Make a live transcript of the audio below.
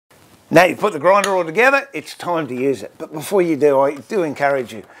Now you've put the grinder all together, it's time to use it. But before you do, I do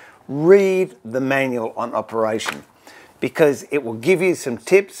encourage you, read the manual on operation, because it will give you some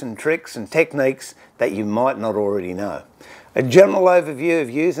tips and tricks and techniques that you might not already know. A general overview of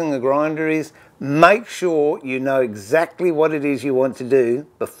using the grinder is make sure you know exactly what it is you want to do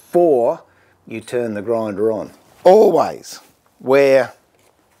before you turn the grinder on. Always wear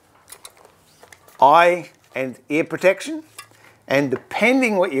eye and ear protection, and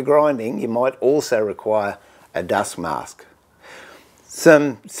depending what you're grinding, you might also require a dust mask.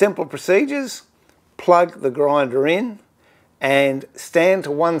 Some simple procedures: plug the grinder in and stand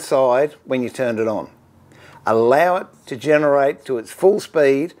to one side when you turn it on. Allow it to generate to its full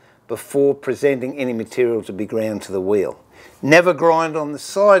speed before presenting any material to be ground to the wheel. Never grind on the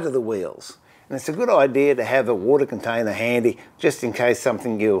side of the wheels. And it's a good idea to have a water container handy just in case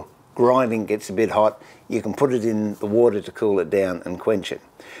something you're grinding gets a bit hot. You can put it in the water to cool it down and quench it.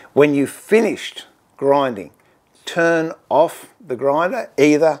 When you've finished grinding, turn off the grinder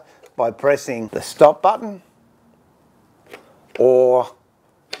either by pressing the stop button or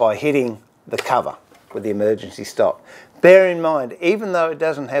by hitting the cover with the emergency stop. Bear in mind, even though it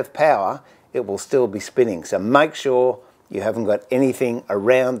doesn't have power, it will still be spinning. So make sure you haven't got anything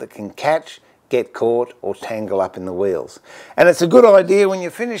around that can catch, get caught or tangle up in the wheels. And it's a good idea when you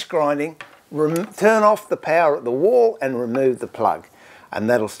finish grinding, turn off the power at the wall and remove the plug. And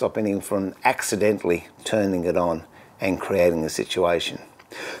that'll stop anyone from accidentally turning it on and creating a situation.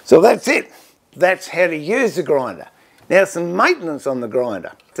 So that's it. That's how to use the grinder. Now some maintenance on the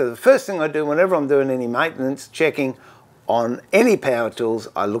grinder. So the first thing I do whenever I'm doing any maintenance checking on any power tools,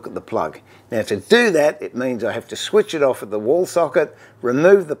 I look at the plug. Now to do that, it means I have to switch it off at the wall socket,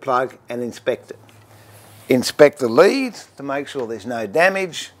 remove the plug and inspect it. Inspect the lead to make sure there's no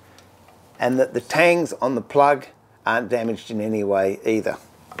damage and that the tangs on the plug aren't damaged in any way either.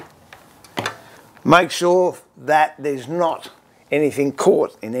 Make sure that there's not anything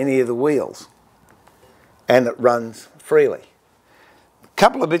caught in any of the wheels and it runs freely. A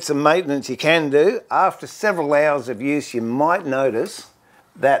couple of bits of maintenance you can do. After several hours of use, you might notice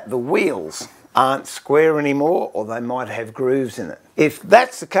that the wheels aren't square anymore, or they might have grooves in it. If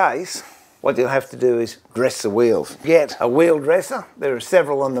that's the case, what you'll have to do is dress the wheels. Get a wheel dresser. There are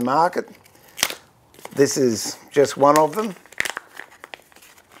several on the market. This is just one of them.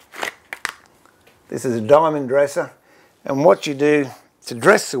 This is a diamond dresser, and what you do to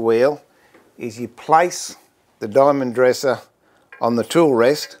dress the wheel is you place the diamond dresser on the tool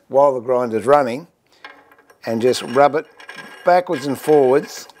rest while the grinder's running and just rub it backwards and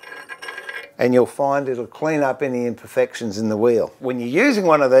forwards, and you'll find it'll clean up any imperfections in the wheel. When you're using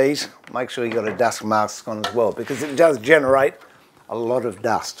one of these, make sure you've got a dust mask on as well, because it does generate a lot of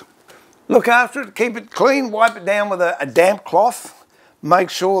dust. Look after it, keep it clean, wipe it down with a damp cloth.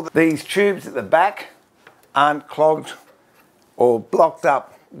 Make sure that these tubes at the back aren't clogged or blocked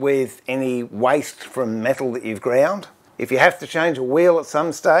up with any waste from metal that you've ground. If you have to change a wheel at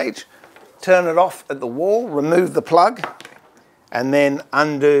some stage, turn it off at the wall, remove the plug, and then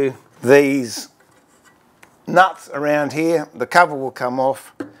undo these nuts around here. The cover will come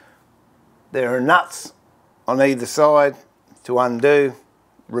off. There are nuts on either side to undo.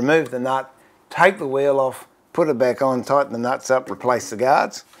 Remove the nut, take the wheel off, put it back on, tighten the nuts up, replace the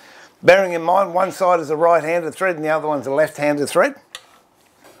guards. Bearing in mind one side is a right-handed thread and the other one's a left-handed thread.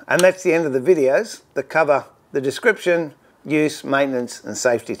 And that's the end of the videos that cover the description, use, maintenance and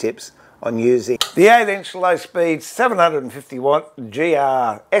safety tips on using the 8-inch low-speed 750 watt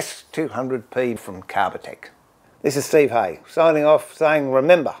GR-S200P from Carbatec. This is Steve Hay signing off, saying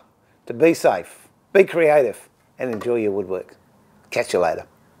remember to be safe, be creative and enjoy your woodwork. Catch you later.